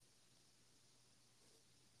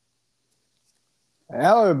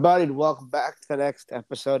Hello, everybody, and welcome back to the next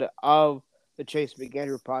episode of the Chase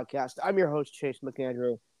McAndrew podcast. I'm your host, Chase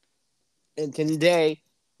McAndrew, and today,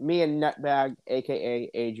 me and Nutbag, aka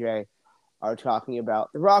AJ, are talking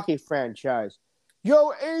about the Rocky franchise.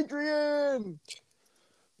 Yo, Adrian!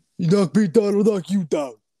 You knock me down, I'll knock you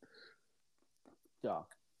down. The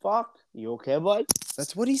fuck? You okay, bud?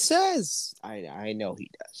 That's what he says. I know he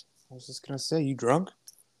does. I was just gonna say, you drunk?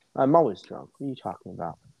 I'm always drunk. What are you talking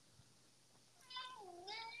about?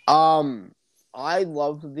 I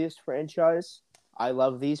love this franchise. I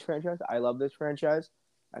love these franchise. I love this franchise.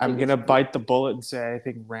 I'm gonna bite the bullet and say I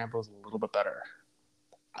think Rambo's a little bit better.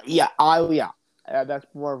 Yeah. That's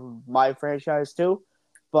more of my franchise too,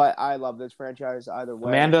 but I love this franchise either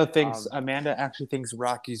way. Amanda actually thinks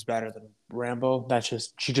Rocky's better than Rambo.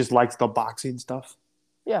 She just likes the boxing stuff.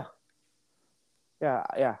 Yeah.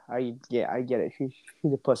 I get it. She's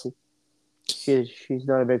a pussy. She's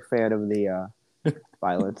not a big fan of the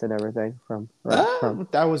violence and everything from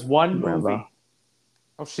that was one Rambo. movie.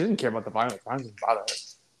 Oh, she didn't care about the violence. Violence didn't bother her.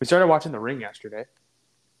 We started watching The Ring yesterday.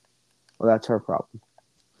 Well, that's her problem.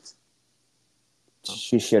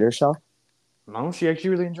 She shit herself? No, she actually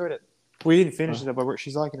really enjoyed it. We didn't finish it, but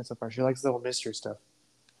she's liking it so far. She likes the little mystery stuff.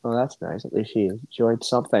 Well, that's nice. At least she enjoyed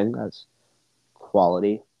something that's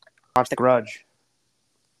quality. Watch The Grudge.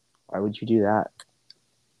 Why would you do that?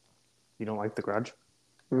 You don't like The Grudge?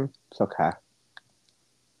 It's okay.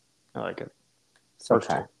 I like it. It's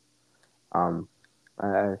okay.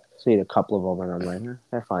 I've seen a couple of them and I'm like,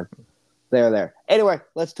 they're fine. They're there. Anyway,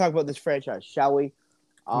 let's talk about this franchise, shall we?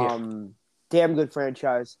 Damn good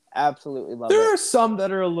franchise. Absolutely love it. There are some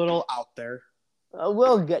that are a little out there.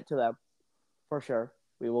 We'll get to them for sure.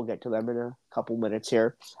 We will get to them in a couple minutes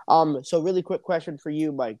here. So really quick question for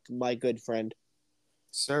you, my good friend.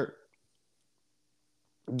 Sir.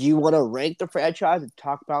 Do you want to rank the franchise and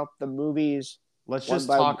talk about the movies? Let's just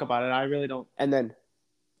talk about it. I really don't. And then,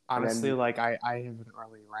 honestly, I haven't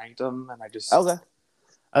really ranked them, and I just okay.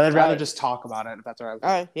 I'd rather just talk about it if that's all right. All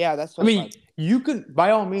right, yeah, that's. I mean, you can by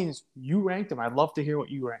all means you rank them. I'd love to hear what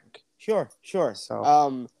you rank. Sure.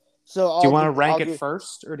 So, so do you want to rank it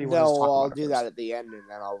first, or do you want to talk about it? No, I'll do that at the end, and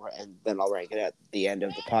then I'll rank it at the end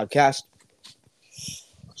of the podcast.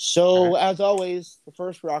 So, as always, the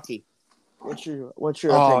first Rocky. What's your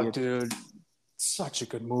opinion? Oh, dude, such a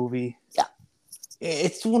good movie. Yeah,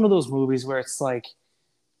 it's one of those movies where it's like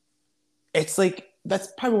that's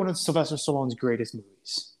probably one of Sylvester Stallone's greatest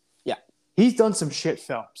movies. Yeah, he's done some shit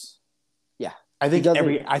films. Yeah, I think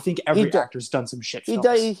every actor's done some shit films.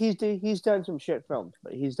 He's done some shit films,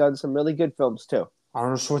 but he's done some really good films too.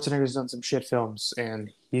 Arnold Schwarzenegger's done some shit films, and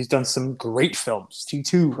he's done some great films.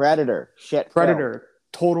 T2, Predator,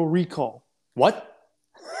 Total Recall. What?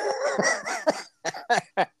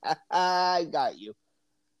 I got you.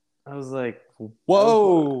 I was like,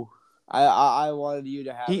 whoa. I wanted you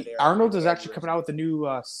to have it. Arnold is actually coming out with a new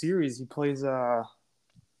series. He plays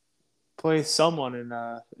someone in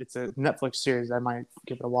it's a Netflix series. I might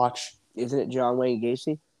give it a watch. Isn't it John Wayne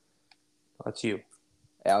Gacy? That's you.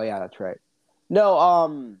 Oh yeah, that's right. No,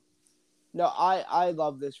 I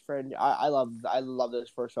love this friend. I love this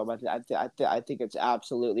first film. I think it's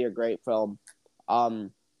absolutely a great film.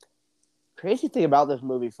 Crazy thing about this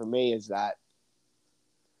movie for me is that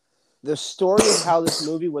the story of how this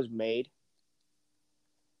movie was made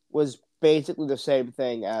was basically the same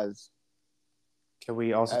thing as. Can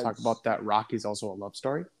we also talk about that Rocky's also a love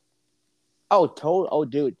story?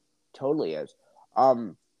 Dude, totally is.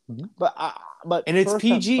 But and it's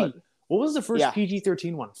PG. What was the first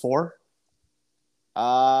PG-13 one? 4?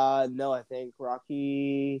 No, I think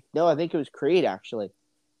Rocky. No, I think it was Creed actually.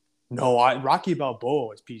 No, Rocky Balboa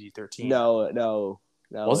was PG-13. No.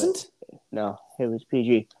 Wasn't? No, it was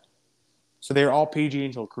PG. So they were all PG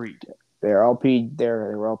until Creed. They were all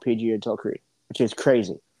PG until Creed, which is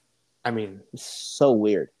crazy. I mean, it's so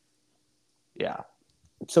weird. Yeah.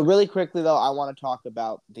 So really quickly though, I want to talk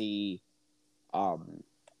about the I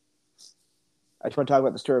just want to talk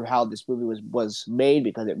about the story of how this movie was made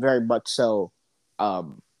because it very much so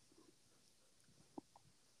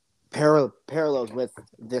parallels with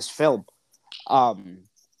this film.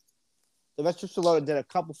 Sylvester Stallone did a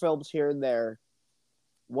couple films here and there.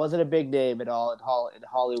 Wasn't a big name at all in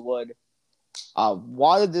Hollywood.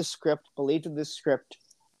 Wanted this script, believed in this script.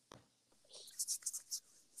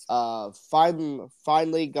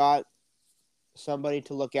 Finally got somebody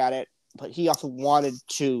to look at it, but he also wanted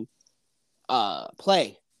to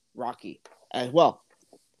play Rocky as well.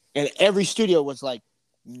 And every studio was like,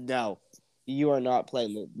 no, you are not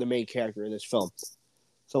playing the main character in this film.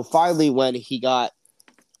 So finally, when he got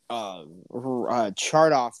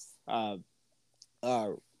Chartoff,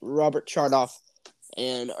 Robert Chartoff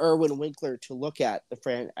and Irwin Winkler to look at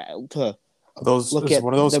to Those look is at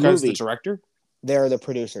one of those the guys the movie. director? They're the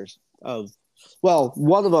producers of. Well,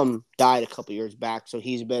 one of them died a couple years back, so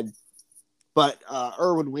he's been. But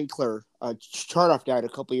Irwin Winkler, Charnoff died a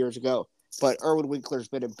couple years ago. But Irwin Winkler's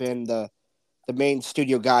been the main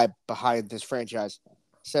studio guy behind this franchise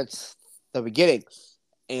since the beginning,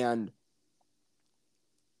 and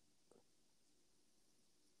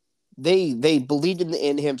they believed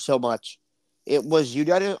in him so much. It was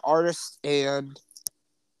United Artists and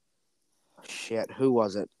shit. Who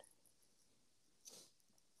was it?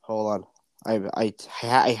 Hold on. I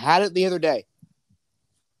had it the other day.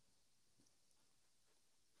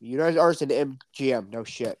 United Artists and MGM. No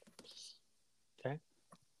shit. Okay.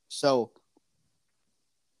 So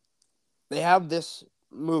they have this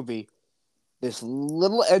movie, this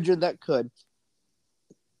little engine that could,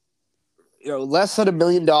 less than $1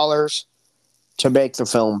 million to make the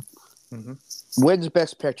film. Mm-hmm. Wins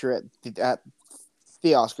Best Picture at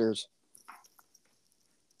the Oscars.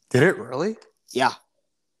 Did it really? Yeah.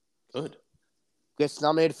 Good. Gets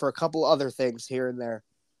nominated for a couple other things here and there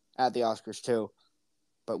at the Oscars too.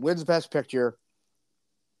 But wins Best Picture.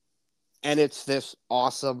 And it's this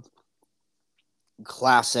awesome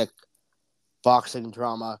classic boxing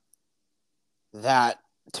drama that,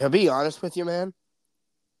 to be honest with you, man,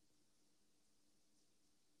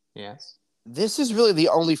 Yes. this is really the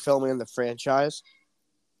only film in the franchise,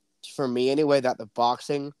 for me anyway, that the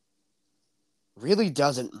boxing really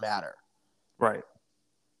doesn't matter. Right.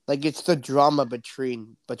 Like, it's the drama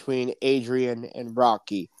between Adrian and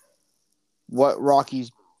Rocky. What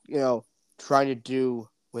Rocky's, trying to do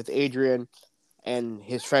with Adrian and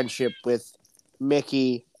his friendship with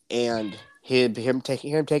Mickey and him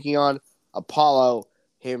taking on Apollo,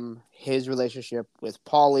 his relationship with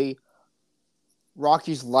Paulie.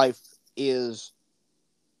 Rocky's life is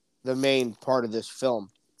the main part of this film.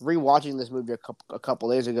 Rewatching this movie a couple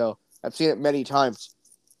days ago, I've seen it many times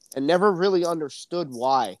and never really understood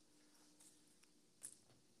why.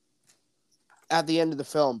 At the end of the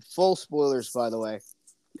film, full spoilers, by the way.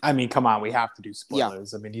 I mean, come on, we have to do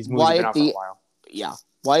spoilers. Yeah. I mean, these movies have been out for a while. Yeah.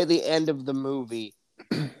 Why at the end of the movie,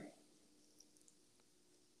 the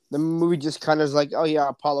movie just kind of is like, oh yeah,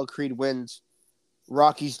 Apollo Creed wins.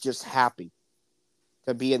 Rocky's just happy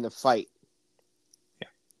to be in the fight. Yeah.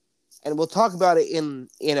 And we'll talk about it in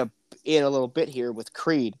a little bit here with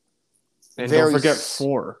Creed. And don't forget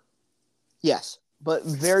 4. Yes, but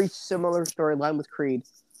very similar storyline with Creed.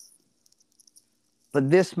 But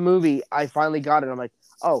this movie, I finally got it. I'm like,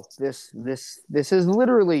 oh, this is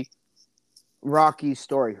literally Rocky's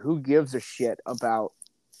story. Who gives a shit about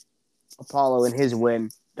Apollo and his win?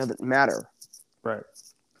 Doesn't matter. Right.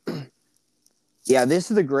 Yeah, this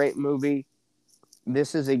is a great movie.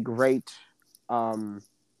 This is a great.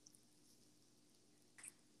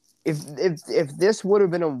 If this would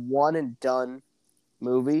have been a one and done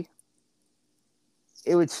movie,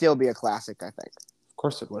 it would still be a classic, I think. Of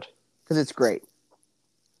course it would. Because it's great.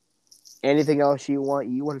 Anything else you want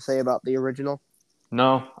to say about the original?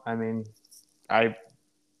 No, I mean, I'm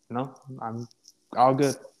all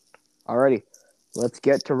good. Alrighty, let's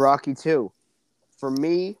get to Rocky 2. For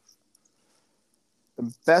me,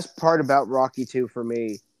 the best part about Rocky 2 for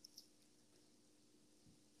me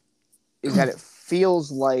is that it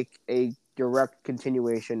feels like a direct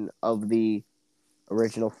continuation of the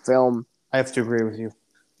original film. I have to agree with you.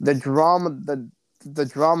 The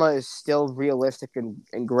drama is still realistic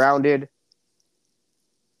and grounded.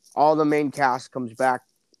 All the main cast comes back.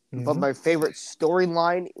 Mm-hmm. But my favorite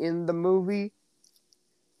storyline in the movie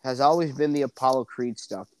has always been the Apollo Creed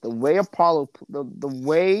stuff. The way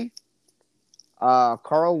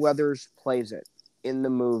Carl Weathers plays it in the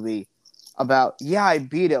movie about, yeah, I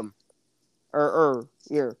beat him.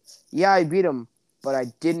 Yeah, I beat him, but I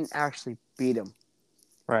didn't actually beat him.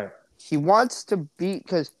 Right. He wants to beat,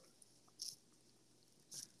 because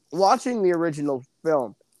watching the original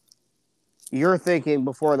film, you're thinking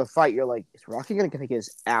before the fight, you're like, is Rocky going to get his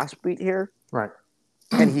ass beat here? Right.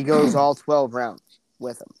 And he goes all 12 rounds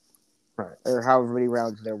with him. Right. Or however many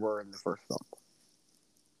rounds there were in the first film.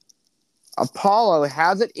 Apollo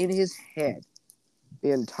has it in his head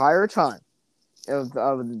the entire time of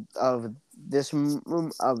this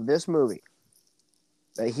movie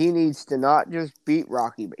that he needs to not just beat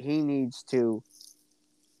Rocky, but he needs to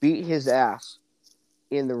beat his ass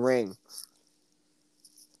in the ring.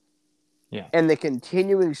 Yeah. And the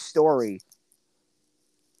continuing story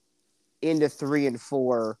into 3 and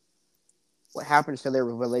 4, what happens to their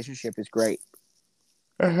relationship is great.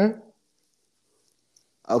 Uh-huh.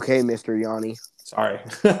 Okay, Mr. Yanni. Sorry.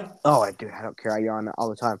 Oh, I don't care. I yawn all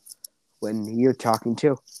the time when you're talking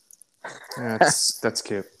too. That's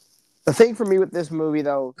cute. The thing for me with this movie,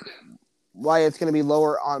 though, why it's going to be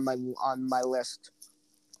lower on my list,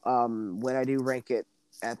 when I do rank it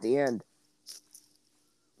at the end.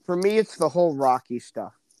 For me, it's the whole Rocky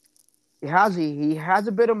stuff. He has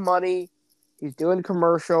a bit of money. He's doing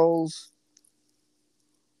commercials.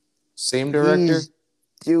 Same director.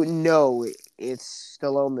 No, it's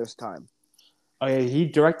Stallone this time. Oh yeah, he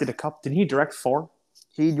directed a couple. Did he direct 4?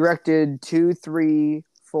 He directed 2, 3,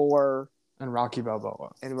 4, And Rocky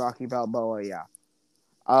Balboa. and Rocky Balboa. Yeah.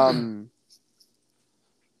 Um.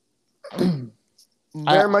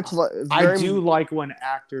 Very much. I do like when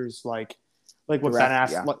actors like what Ben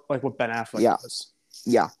Affleck, yeah. like what Ben Affleck Yeah. does.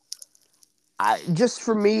 Yeah. Just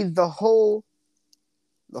for me, the whole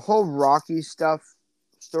Rocky stuff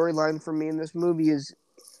storyline for me in this movie is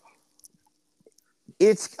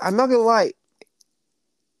I'm not gonna lie,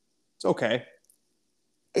 It's okay.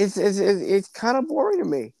 it's kind of boring to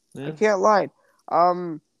me. Yeah. I can't lie.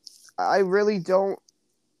 I really don't.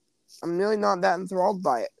 I'm really not that enthralled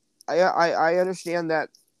by it. I understand that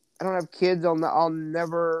I don't have kids. I'll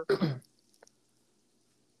never.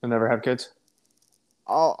 You'll never have kids.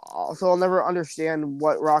 I'll never understand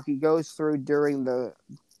what Rocky goes through during the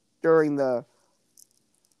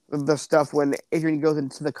stuff when Adrian goes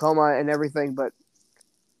into the coma and everything, but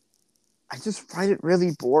I just find it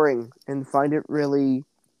really boring and find it really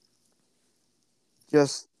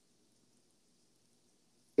just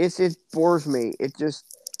it bores me. It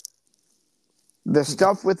just the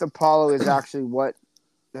stuff with Apollo is actually what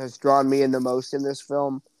has drawn me in the most in this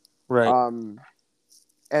film. Right.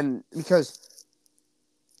 And because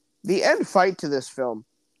the end fight to this film,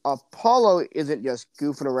 Apollo isn't just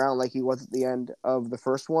goofing around like he was at the end of the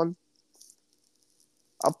first one.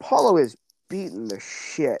 Apollo is beating the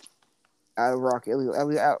shit out of Rocky.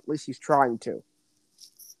 At least he's trying to.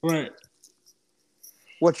 Right.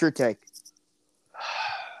 What's your take?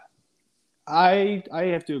 I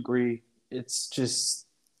have to agree. It's just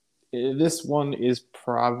this one is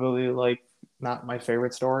probably like not my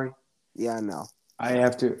favorite story. Yeah, I know. I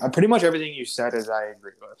have to. Pretty much everything you said is I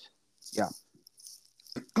agree with. Yeah.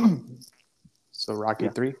 So Rocky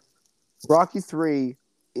 3. Rocky 3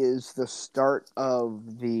 is the start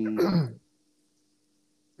of the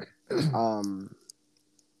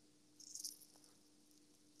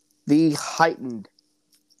the heightened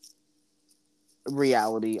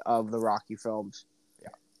reality of the Rocky films. Yeah.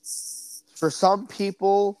 For some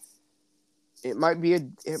people, it might be a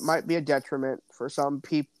detriment. For some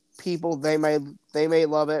people, they may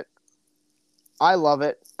love it. I love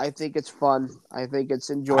it. I think it's fun. I think it's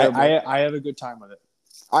enjoyable. I have a good time with it.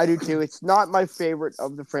 I do too. It's not my favorite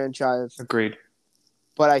of the franchise. Agreed.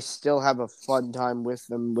 But I still have a fun time with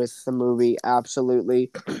the movie.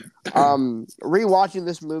 Absolutely. Rewatching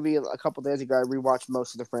this movie a couple days ago, I rewatched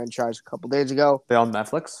most of the franchise a couple days ago. They on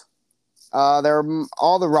Netflix?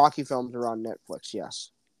 All the Rocky films are on Netflix. Yes.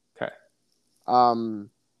 Okay.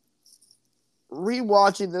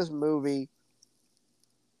 Rewatching this movie,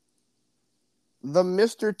 the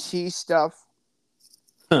Mr. T stuff.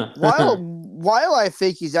 While I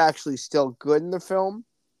think he's actually still good in the film,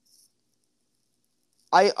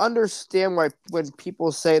 I understand why when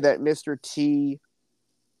people say that Mr. T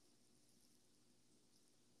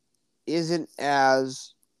isn't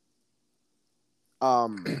as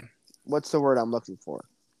what's the word I'm looking for?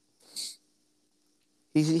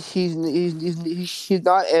 He's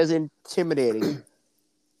not as intimidating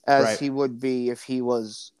as he would be if he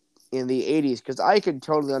was in the 80s, because I could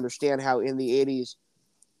totally understand how in the 80s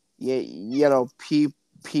you know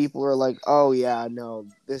people are like, oh yeah, no,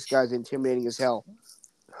 this guy's intimidating as hell.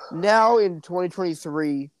 Now in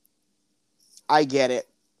 2023, I get it.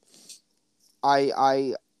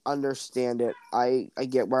 I understand it. I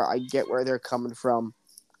get where they're coming from.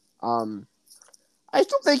 I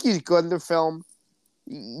still think he's good in the film.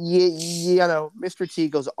 You know, Mr. T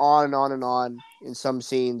goes on and on and on in some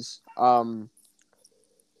scenes.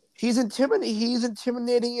 He's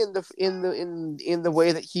intimidating in the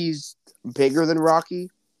way that he's bigger than Rocky,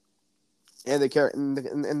 and the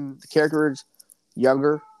character is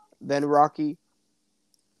younger than Rocky.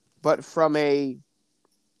 But from a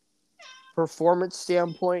performance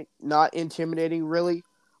standpoint, not intimidating really.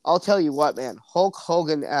 I'll tell you what, man. Hulk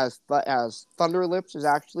Hogan as Thunder Lips is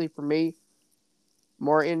actually, for me,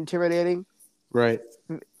 more intimidating. Right.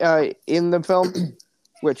 In the film.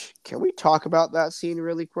 Which, can we talk about that scene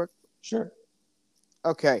really quick? Sure.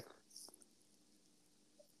 Okay.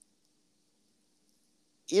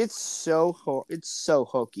 It's so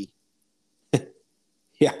hokey.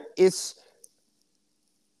 Yeah. Here's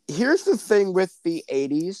the thing with the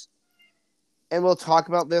 80s, and we'll talk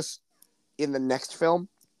about this in the next film.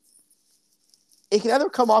 it can either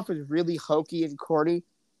come off as really hokey and corny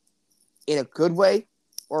in a good way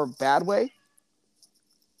or a bad way.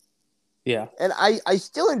 Yeah. And I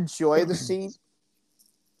still enjoy the scene,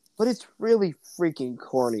 but it's really freaking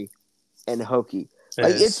corny and hokey.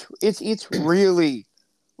 Like it's really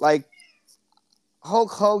like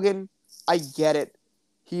Hulk Hogan. I get it.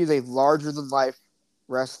 He is a larger than life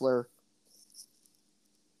wrestler.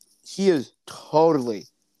 He is totally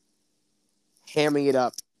hamming it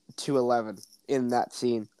up to 11 in that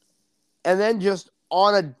scene. And then just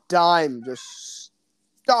on a dime, just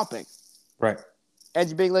stopping. Right.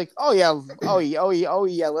 And being like, oh yeah,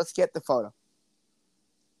 let's get the photo.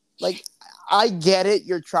 Like, I get it.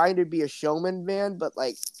 You're trying to be a showman, man, but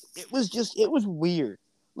like, it was weird.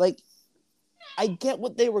 Like, I get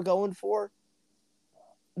what they were going for,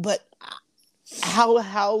 but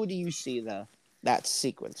how do you see that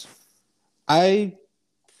sequence? I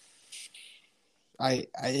like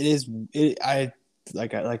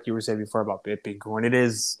you were saying before about it being corny.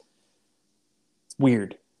 It's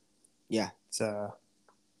weird. Yeah.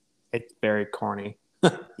 It's very corny.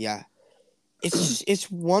 Yeah.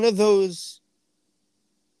 It's one of those,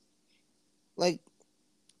 like,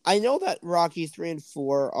 I know that Rocky 3 and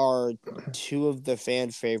 4 are two of the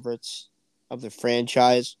fan favorites of the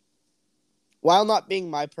franchise. While not being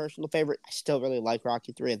my personal favorite, I still really like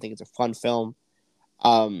Rocky 3. I think it's a fun film.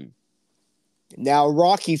 Now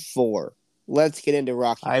Rocky 4. Let's get into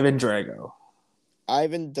Rocky. Ivan Drago.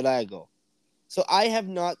 So I have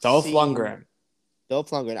not Dolph seen Lundgren.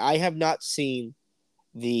 I have not seen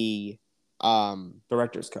the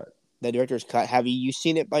Director's cut. The director's cut. Have you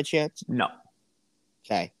seen it by chance? No.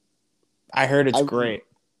 Okay. I heard it's great.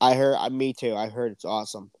 Me too. I heard it's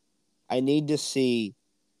awesome. I need to see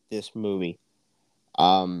this movie.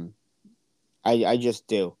 I just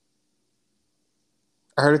do.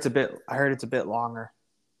 I heard it's a bit longer.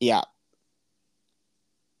 Yeah.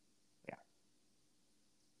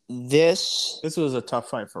 This was a tough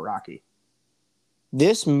fight for Rocky.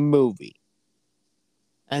 This movie.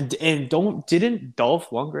 And didn't Dolph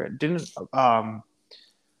Lundgren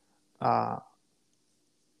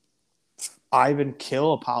Ivan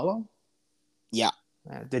kill Apollo? Yeah.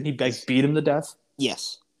 Didn't he beat him to death?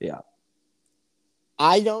 Yes. Yeah.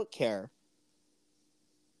 I don't care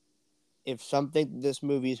if this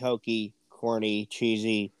movie is hokey, corny,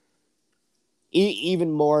 cheesy,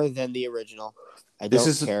 even more than the original. I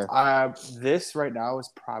don't care. This right now is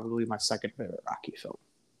probably my second favorite Rocky film.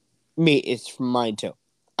 It's mine too.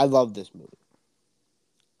 I love this movie.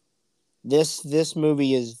 This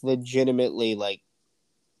movie is legitimately like,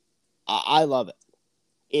 I love it.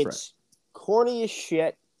 It's corny as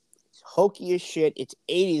shit. It's hokey as shit. It's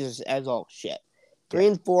 80s as all shit. 3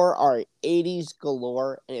 and 4 are 80s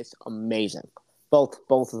galore, and it's amazing. Both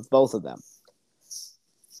of them.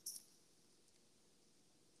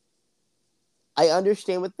 I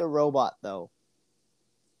understand with the robot though,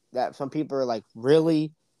 that some people are like,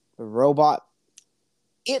 really, the robot.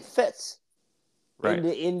 It fits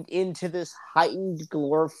into this heightened,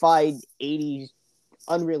 glorified 80s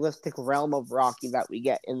unrealistic realm of Rocky that we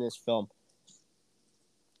get in this film.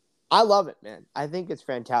 I love it, man. I think it's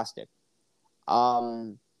fantastic.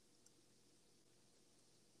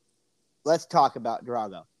 Let's talk about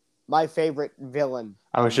Drago. My favorite villain.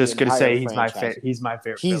 I was just gonna say he's my favorite. He's my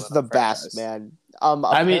favorite. He's the best, man.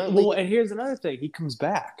 I mean, and here's another thing. He comes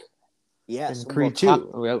back. Yes, in Creed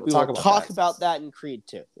 2. We'll talk about that in Creed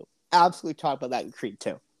 2. We'll absolutely talk about that in Creed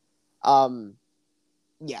 2.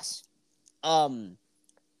 Yes.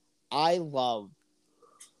 I love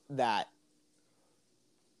that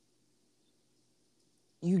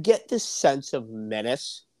you get this sense of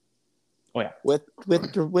menace. Oh yeah, with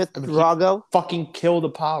Drago. Fucking killed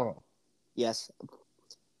Apollo. Yes,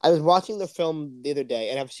 I was watching the film the other day,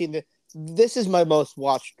 and I've seen this is my most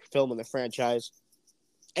watched film in the franchise.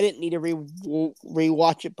 I didn't need to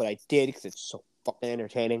rewatch it, but I did because it's so fucking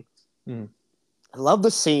entertaining. Mm. I love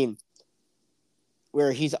the scene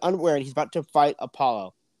where he's unaware and he's about to fight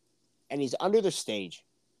Apollo, and he's under the stage.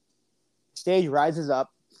 The stage rises up,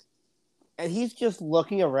 and he's just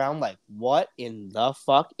looking around like, what in the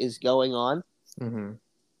fuck is going on? Mm-hmm.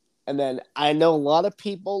 And then I know a lot of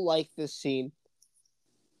people like this scene.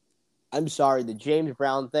 I'm sorry, the James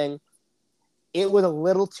Brown thing, it was a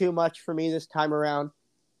little too much for me this time around.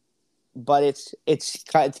 But it's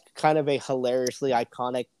kind of a hilariously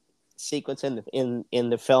iconic sequence in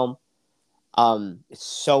the film. It's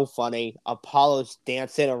so funny. Apollo's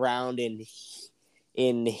dancing around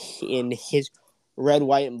in his red,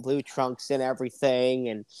 white, and blue trunks and everything,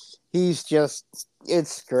 and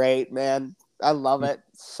it's great, man. I love it.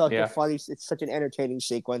 It's such an entertaining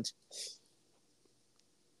sequence.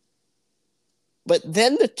 But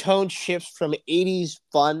then the tone shifts from 80s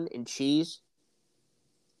fun and cheese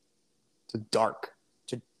To dark.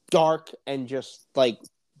 to dark and just like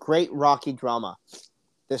great Rocky drama.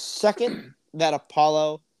 The second that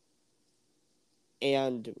Apollo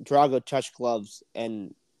and Drago touch gloves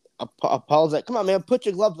and Apollo's like, come on, man, put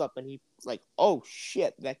your gloves up. And he's like, oh,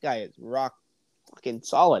 shit, that guy is rock fucking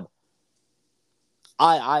solid.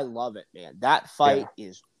 I love it, man. That fight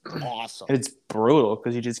is awesome. And it's brutal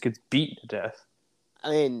because he just gets beaten to death. I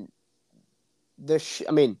mean,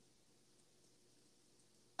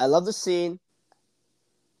 I love the scene.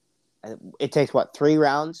 It takes, 3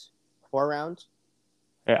 rounds? 4 rounds?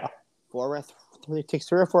 Yeah. It takes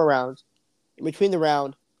 3 or 4 rounds. In between the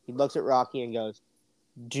round, he looks at Rocky and goes,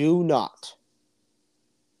 do not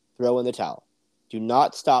throw in the towel. Do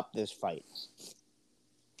not stop this fight.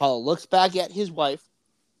 Apollo looks back at his wife,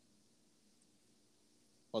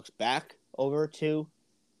 looks back over to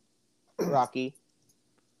Rocky,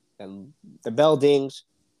 and the bell dings,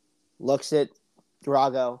 looks at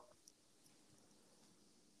Drago,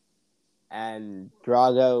 and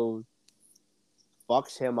Drago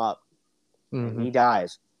fucks him up, and he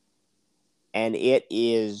dies. And it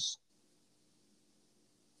is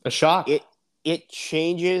a shock. It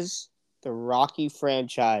changes the Rocky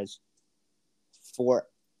franchise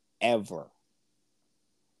forever.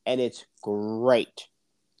 And it's great.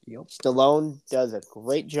 Yep. Stallone does a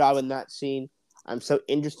great job in that scene. I'm so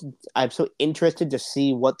interested to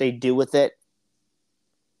see what they do with it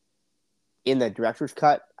in the director's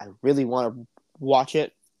cut. I really want to watch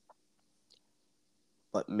it.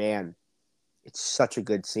 But man, it's such a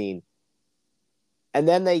good scene. And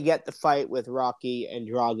then they get the fight with Rocky and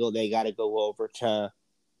Drago. They got to go over to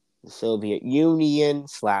the Soviet Union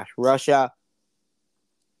 / Russia.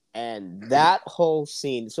 And that whole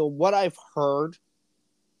scene. So what I've heard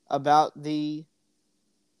about the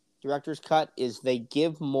director's cut is they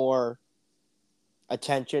give more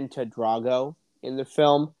attention to Drago in the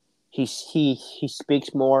film. He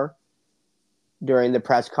speaks more during the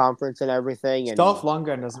press conference and everything. And Dolph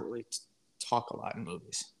Lundgren doesn't really talk a lot in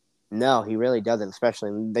movies. No, he really doesn't.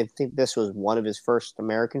 Especially, they think this was one of his first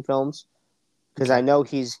American films. Because I know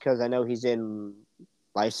he's in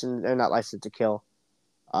not License to Kill.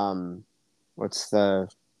 What's the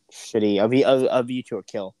shitty A View to a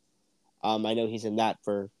Kill? I know he's in that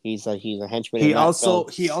he's a henchman. He also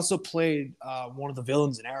played one of the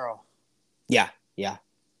villains in Arrow. Yeah.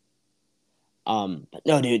 But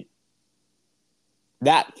no, dude.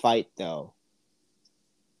 That fight though.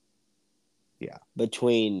 Yeah.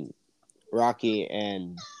 Between Rocky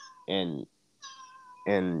and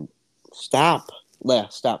stop. Leia,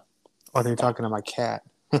 stop. Oh, they're talking to my cat.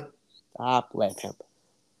 Stop, Leia Pimp.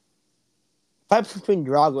 Fight between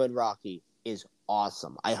Drago and Rocky is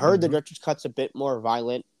awesome. I heard the director's cut's a bit more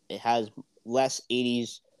violent. It has less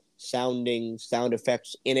 80s sounding sound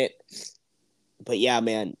effects in it. But yeah,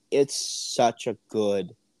 man, it's such a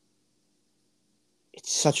good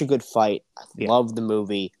fight. I love the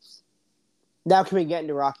movie. Now can we get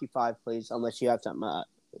into Rocky 5, please? Unless you have something else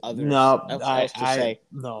to say.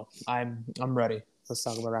 No, I'm ready. Let's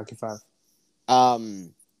talk about Rocky 5. I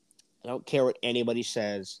don't care what anybody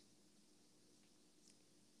says.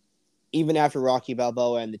 Even after Rocky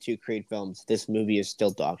Balboa and the 2 Creed films, this movie is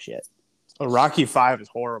still dog shit. Rocky 5 is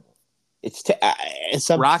horrible.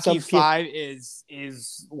 Rocky 5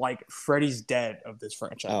 is like Freddy's Dead of this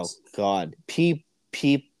franchise. Oh God, people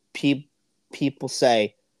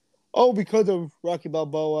say, "Oh, because of Rocky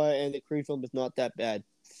Balboa and the Creed film is not that bad."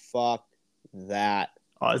 Fuck that.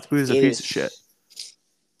 Oh, this movie's a piece of shit.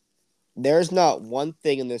 There's not one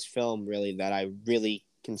thing in this film really that I really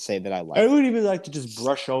can say that I like. I would even like to just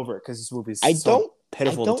brush over it because this movie is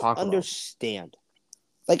pitiful to talk about. I don't understand.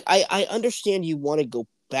 Like, I understand you want to go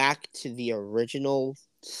back to the original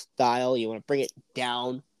style. You want to bring it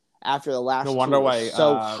down after the last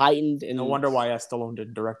heightened. And no wonder why Stallone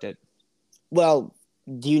didn't direct it. Well,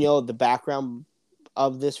 do you know the background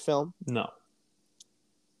of this film? No.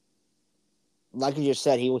 Like I just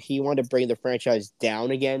said, he wanted to bring the franchise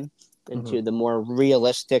down again into the more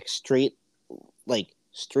realistic street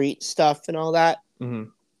stuff and all that. Mm-hmm.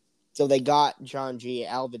 So they got John G.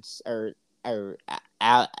 Avildsen,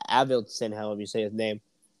 however you say his name,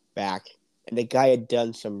 back. And the guy had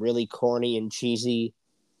done some really corny and cheesy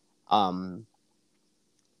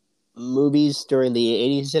movies during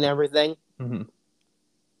the 80s and everything. Mm-hmm.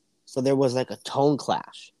 So there was like a tone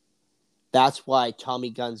clash. That's why Tommy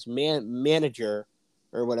Gunn's manager,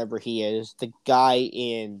 or whatever he is, the guy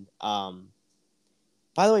in... by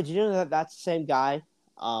the way, did you know that that's the same guy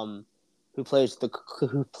who plays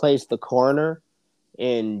the coroner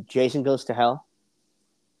in Jason Goes to Hell?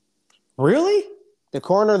 Really? The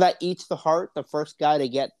coroner that eats the heart, the first guy to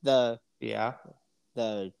get Yeah.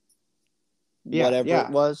 the Yeah. whatever it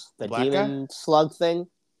Yeah. was, The the black guy? demon slug thing.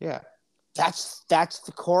 Yeah. That's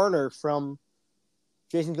the coroner from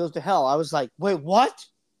Jason Goes to Hell. I was like, wait, what?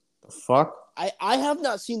 The fuck? I have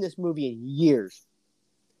not seen this movie in years.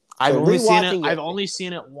 I've So only seen it. rewatching I've only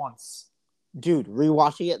seen it once. dude,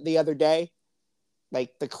 rewatching it the other day,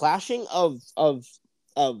 like the clashing of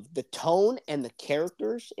the tone and the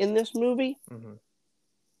characters in this movie Mm-hmm.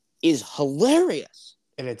 is hilarious.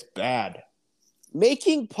 And it's bad.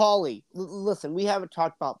 Making Paulie, listen, we haven't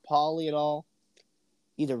talked about Paulie at all.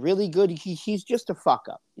 He's a really good. He's just a fuck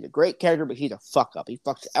up. He's a great character, but he's a fuck up. He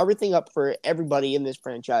fucks everything up for everybody in this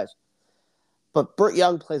franchise. But Burt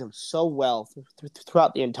Young plays him so well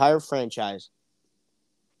throughout the entire franchise.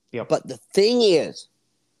 Yep. But the thing is,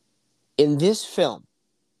 in this film,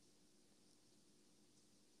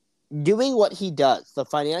 doing what he does, the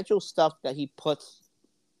financial stuff that he puts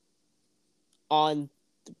on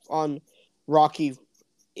Rocky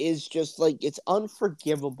is just like, it's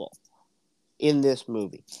unforgivable in this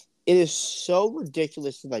movie. It is so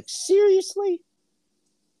ridiculous. Like, seriously?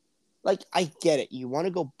 Like, I get it. You want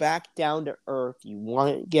to go back down to earth. You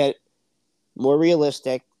want to get more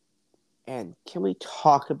realistic. And can we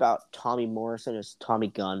talk about Tommy Morrison as Tommy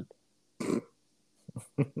Gunn?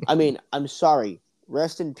 I mean, I'm sorry.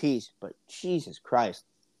 Rest in peace. But Jesus Christ.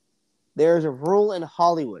 There's a rule in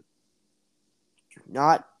Hollywood. Do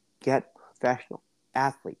not get professional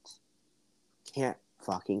athletes. Can't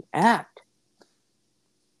fucking act.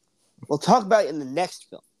 We'll talk about it in the next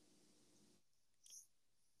film.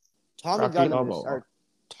 Tommy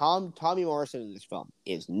Morrison in this film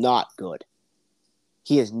is not good.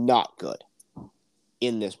 He is not good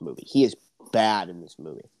in this movie. He is bad in this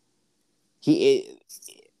movie.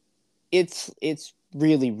 It's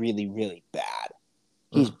really, really, really bad.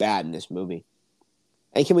 He's bad in this movie.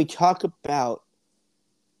 And can we talk about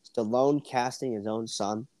Stallone casting his own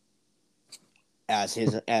son as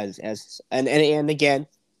his and again,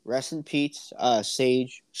 rest in peace,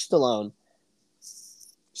 Sage Stallone.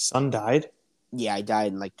 Son died? Yeah, he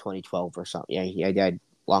died in like 2012 or something. Yeah, he died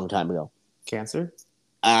a long time ago. Cancer?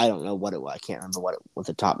 I don't know what it was. I can't remember what it was off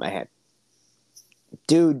the top of my head.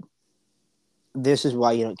 Dude, this is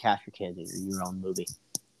why you don't cast your kids in your own movie.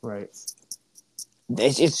 Right.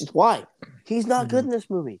 It's why. He's not good in this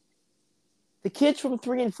movie. The kids from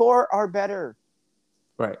 3 and 4 are better.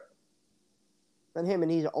 Right. Than him,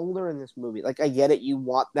 and he's older in this movie. Like, I get it. You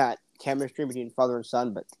want that chemistry between father and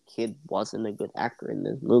son, but the kid wasn't a good actor in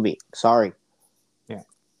this movie. Sorry. Yeah.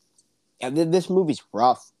 And this movie's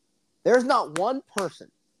rough. There's not one person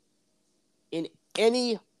in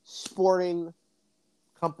any sporting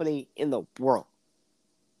company in the world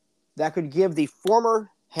that could give the former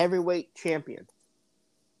heavyweight champion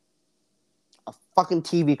a fucking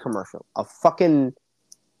TV commercial, a fucking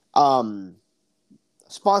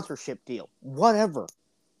sponsorship deal, whatever,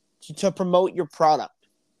 to promote your product.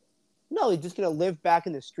 No, he's just gonna live back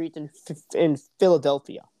in the streets in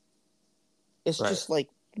Philadelphia. It's just like,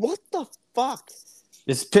 what the fuck?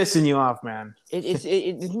 It's pissing you off, man. This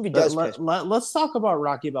movie does piss me. Let's talk about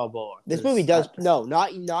Rocky Balboa. This movie does no,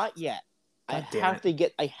 not yet. I have to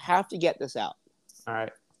get this out. All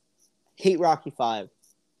right. Hate Rocky 5.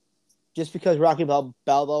 Just because Rocky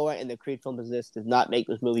Balboa and the Creed film exists does not make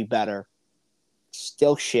this movie better.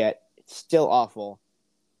 Still shit. It's still awful.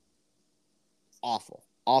 Awful.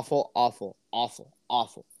 Awful, awful, awful,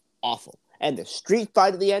 awful, awful. And the street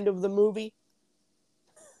fight at the end of the movie.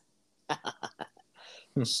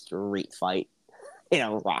 Street fight in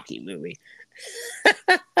a Rocky movie.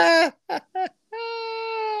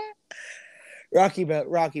 Rocky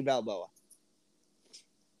Balboa.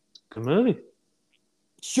 Good movie.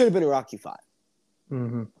 Should have been a Rocky 5.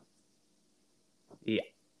 Mm-hmm. Yeah.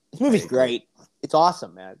 This movie's great. It's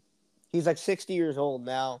awesome, man. He's like 60 years old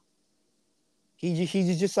now.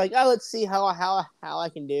 He's just like, oh, let's see how I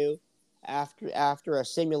can do after a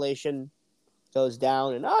simulation goes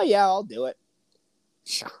down, and oh yeah, I'll do it.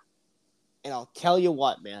 And I'll tell you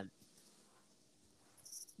what, man.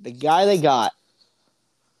 The guy they got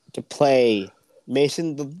to play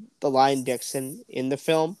Mason the Lion Dixon in the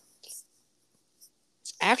film is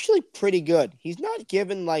actually pretty good. He's not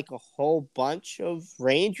given like a whole bunch of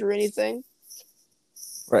range or anything.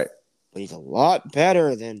 Right. But he's a lot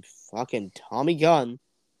better than fucking Tommy Gunn.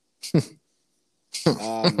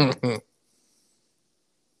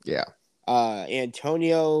 Yeah.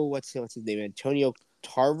 Antonio, what's his name? Antonio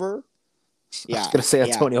Tarver? Yeah. I was going to say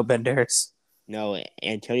Antonio Banderas. No,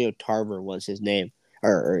 Antonio Tarver was his name.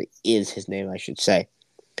 Or is his name, I should say.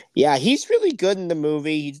 Yeah, he's really good in the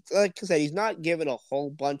movie. He's, like I said, he's not given a whole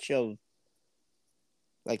bunch of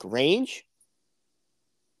like range,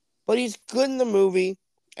 but he's good in the movie.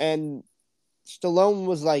 And Stallone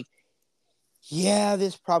was like, "Yeah,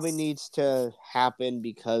 this probably needs to happen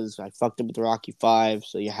because I fucked up with Rocky 5."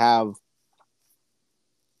 So you have,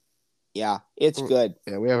 yeah, it's good,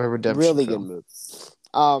 Yeah, we have a redemption really good film.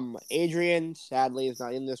 movie. Adrian sadly is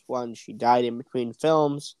not in this one. She died in between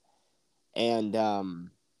films, and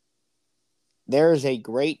there's a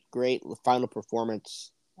great final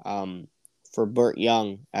performance for Burt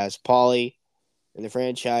Young as Paulie in the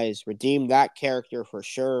franchise. Redeemed that character for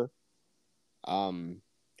sure.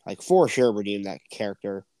 Like for sure redeemed that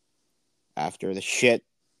character after the shit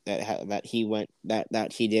that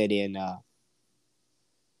he did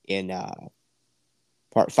in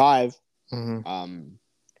part 5. Mm-hmm.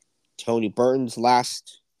 Tony Burton's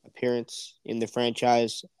last appearance in the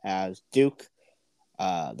franchise as Duke,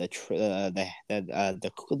 the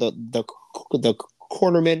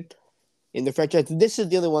cornerman in the franchise. This is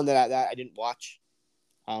the other one that I didn't watch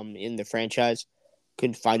in the franchise.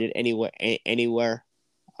 Couldn't find it anywhere.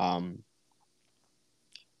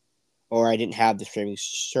 Or I didn't have the streaming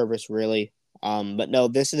service really. But no,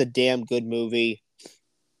 this is a damn good movie.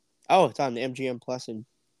 Oh, it's on MGM Plus and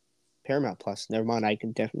Paramount Plus. Never mind, I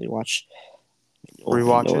can definitely watch.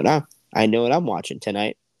 Rewatch it. I know what I'm watching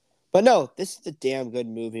tonight. But no, this is a damn good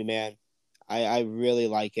movie, man. I really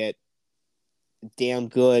like it. Damn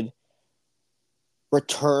good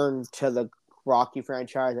return to the Rocky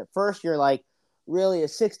franchise. At first, you're like, really, a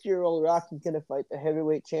 60-year-old Rocky's gonna fight the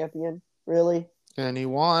heavyweight champion? Really? And he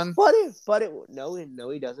won. No,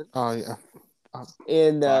 he doesn't. Oh yeah.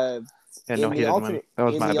 In the Yeah, no, he didn't win. That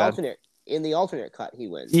was my bad. In the alternate cut, he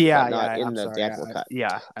wins. Yeah, but not yeah. in the actual cut.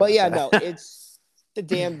 Yeah. But yeah, no, it's the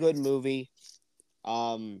damn good movie.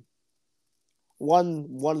 One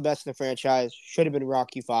of the best in the franchise. Should have been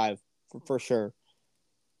Rocky 5 for sure.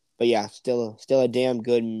 But yeah, still a damn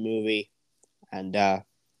good movie. And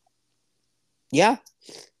yeah.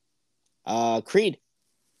 Creed.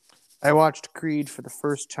 I watched Creed for the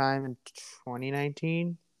first time in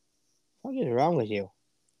 2019. What is wrong with you?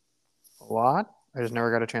 A lot. I just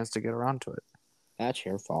never got a chance to get around to it. That's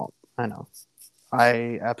your fault. I know.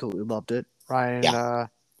 I absolutely loved it. Ryan,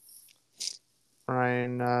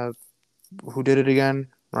 who did it again?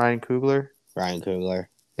 Ryan Coogler. Ryan Coogler.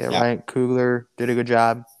 Yeah, Ryan Coogler did a good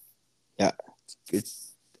job. Yeah.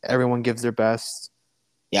 Everyone gives their best.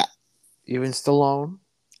 Yeah. Even Stallone.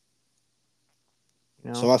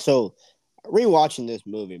 You know? So also, rewatching this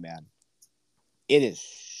movie, man, it is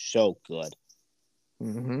so good.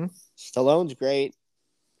 Mm-hmm. Stallone's great.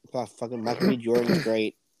 Fucking Michael B. Jordan's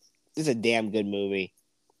great. This is a damn good movie.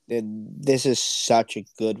 This is such a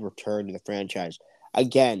good return to the franchise.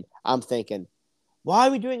 Again, I'm thinking, why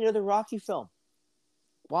are we doing another Rocky film?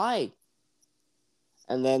 Why?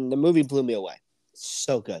 And then the movie blew me away.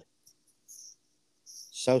 So good.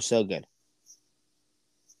 So good.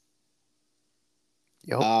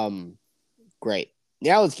 Yep. Great.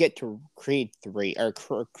 Now let's get to Creed 3 or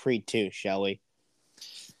Creed 2, shall we?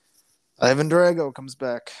 Ivan Drago comes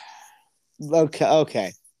back.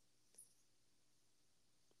 Okay.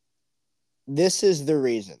 This is the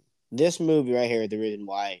reason. This movie right here is the reason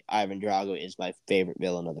why Ivan Drago is my favorite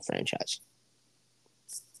villain of the franchise.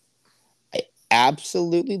 I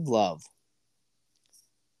absolutely love.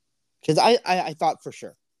 Because I thought for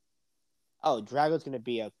sure, oh, Drago's going to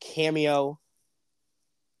be a cameo.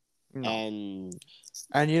 No.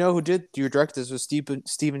 And you know who did direct this was Stephen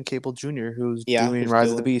Caple Jr., who's doing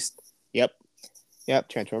Rise of the Beast. Yep.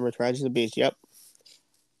 Transformers: Rise of the Beast. Yep.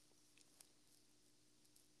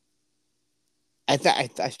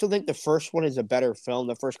 I still think the first one is a better film.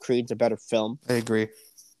 The first Creed's a better film. I agree.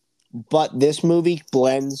 But this movie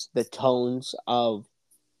blends the tones of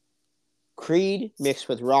Creed mixed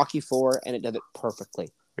with Rocky 4, and it does it perfectly.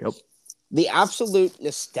 Yep. The absolute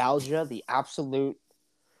nostalgia, the absolute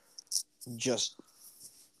just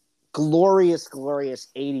glorious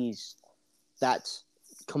 80s that's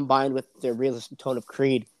combined with the realistic tone of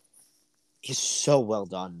Creed is so well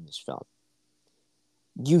done in this film.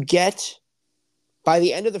 You get, by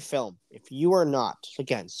the end of the film, if you are not,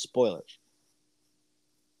 again, spoilers,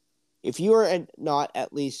 if you are not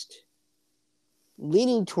at least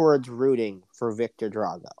leaning towards rooting for Victor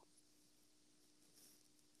Drago,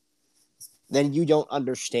 then you don't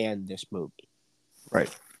understand this movie.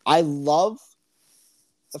 Right. I love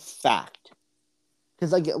the fact,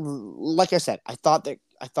 because like I said, I thought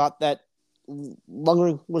that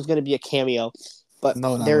Lundgren was going to be a cameo, but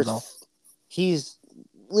no. He's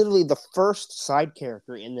literally the first side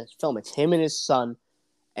character in this film. It's him and his son,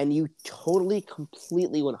 and you totally,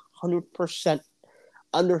 completely, 100%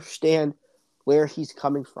 understand where he's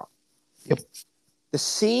coming from. Yep. The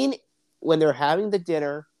scene when they're having the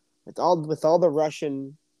dinner with all the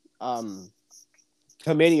Russian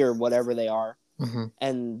committee or whatever they are, Mm-hmm.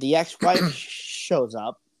 and the ex-wife shows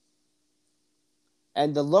up,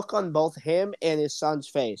 and the look on both him and his son's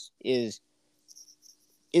face is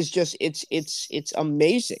just it's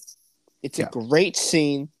amazing. It's a Yeah. great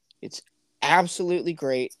scene. It's absolutely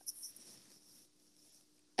great,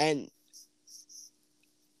 and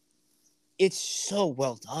it's so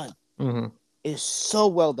well done. Mm-hmm. It's so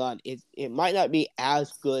well done. It might not be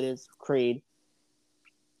as good as Creed,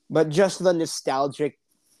 but just the nostalgic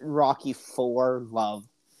Rocky 4 love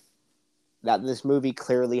that this movie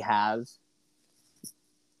clearly has.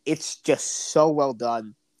 It's just so well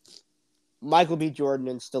done. Michael B. Jordan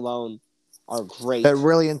and Stallone are great. That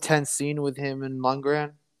really intense scene with him and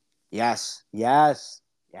Lundgren. Yes, yes,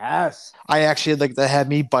 yes. I actually like that had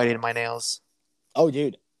me biting my nails. Oh,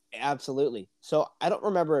 dude, absolutely. So I don't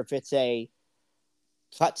remember if it's a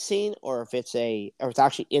cut scene or if it's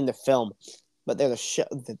actually in the film. But there's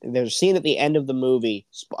a scene at the end of the movie.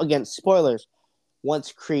 Again, spoilers.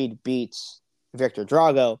 Once Creed beats Victor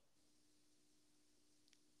Drago,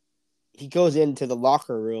 he goes into the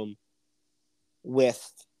locker room with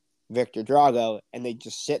Victor Drago, and they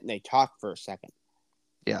just sit and they talk for a second.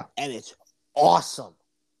 Yeah. And it's awesome.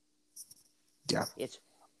 Yeah. It's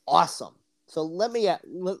awesome. So let me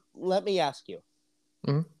ask you.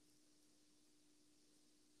 Mm-hmm.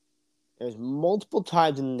 There's multiple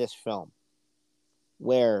times in this film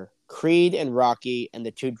where Creed and Rocky and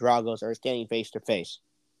the two Dragos are standing face to face.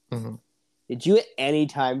 Mm-hmm. Did you at any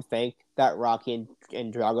time think that Rocky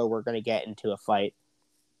and Drago were going to get into a fight?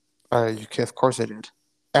 Of course I did.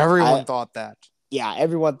 Everyone thought that. Yeah,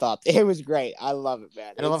 everyone thought it was great. I love it,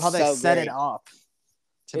 man. And I love how they set it up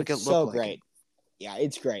to make it look so like great. it. Yeah,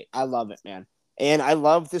 it's great. I love it, man. And I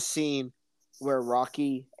love the scene where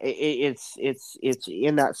Rocky. It's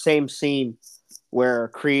in that same scene where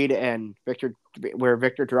Creed and Victor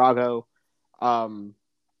Drago, are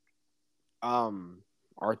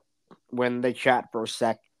when they chat for a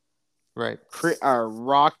sec. Right.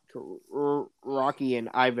 Rocky and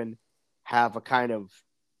Ivan have a kind of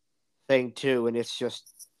thing too, and it's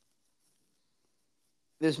just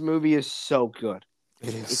this movie is so good.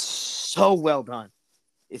 It is. It's so well done.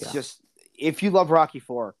 It's just if you love Rocky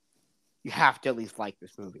 4, you have to at least like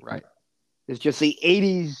this movie. Right. It's just the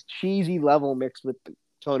 80s cheesy level mixed with the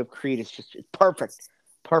tone of Creed. It's perfect.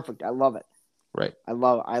 Perfect. I love it. Right. I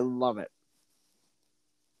love it.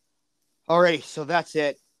 Alrighty, so that's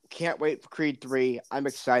it. Can't wait for Creed 3. I'm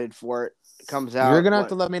excited for it. It comes out. You're gonna have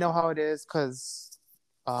to let me know how it is, because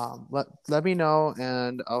let me know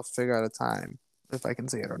and I'll figure out a time if I can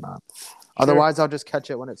see it or not. Sure. Otherwise, I'll just catch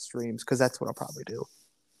it when it streams, because that's what I'll probably do.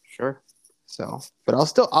 Sure. So, but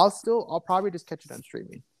I'll probably just catch it on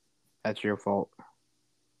streaming. That's your fault.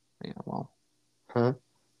 Yeah. Well. Huh?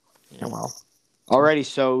 Yeah. Well. Alrighty,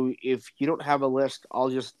 so if you don't have a list, I'll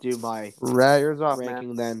just do my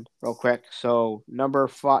ranking then real quick. So number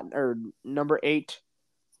 8,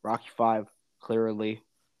 Rocky 5, clearly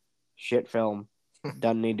shit film.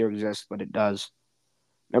 Doesn't need to exist, but it does.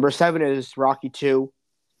 Number 7 is Rocky 2.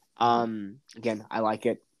 Again, I like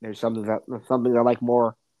it. There's something I like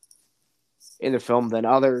more in the film than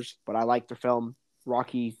others, but I like the film.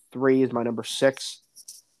 Rocky 3 is my number 6.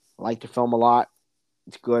 I like the film a lot.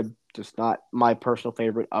 It's good. Just not my personal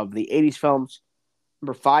favorite of the 80s films.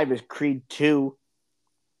 Number 5 is Creed 2.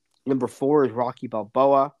 Number 4 is Rocky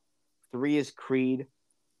Balboa. 3 is Creed.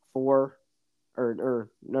 Number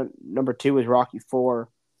 2 is Rocky 4.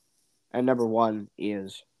 And number 1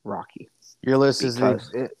 is Rocky. Your list is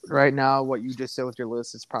right now. What you just said with your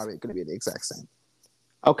list is probably going to be the exact same.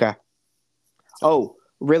 Okay. Oh,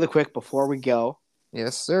 really quick before we go.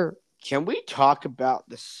 Yes, sir. Can we talk about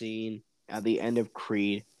the scene at the end of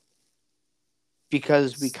Creed?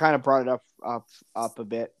 Because we kind of brought it up a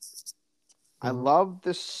bit. Mm-hmm. I love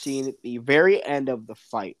the scene at the very end of the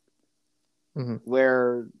fight,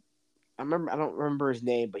 where I don't remember his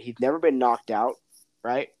name, but he's never been knocked out,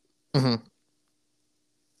 right? Mm-hmm.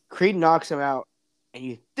 Creed knocks him out, and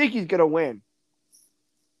you think he's gonna win.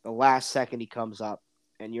 The last second he comes up,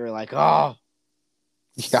 and you're like, oh,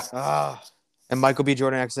 yeah. And Michael B.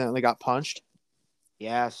 Jordan accidentally got punched.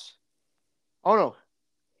 Yes. Oh no.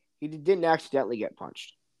 He didn't accidentally get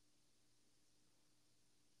punched.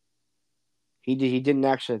 He didn't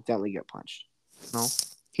accidentally get punched. No.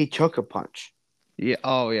 He took a punch. Yeah.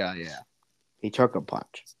 Oh yeah. He took a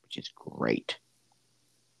punch, which is great.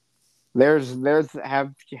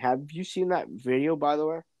 Have you seen that video, by the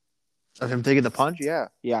way? Of him taking the punch? Yeah.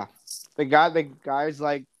 Yeah. The guy's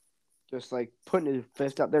like just like putting his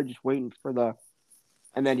fist up there, just waiting for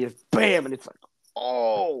and then just bam, and it's like,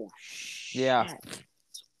 Oh shit! Yeah.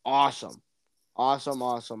 Awesome,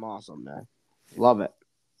 awesome, man. Love it.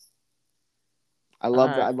 I All love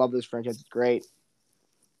that. right. I love this franchise. It's great.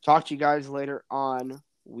 Talk to you guys later on.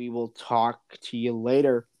 We will talk to you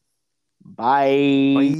later. Bye. Bye.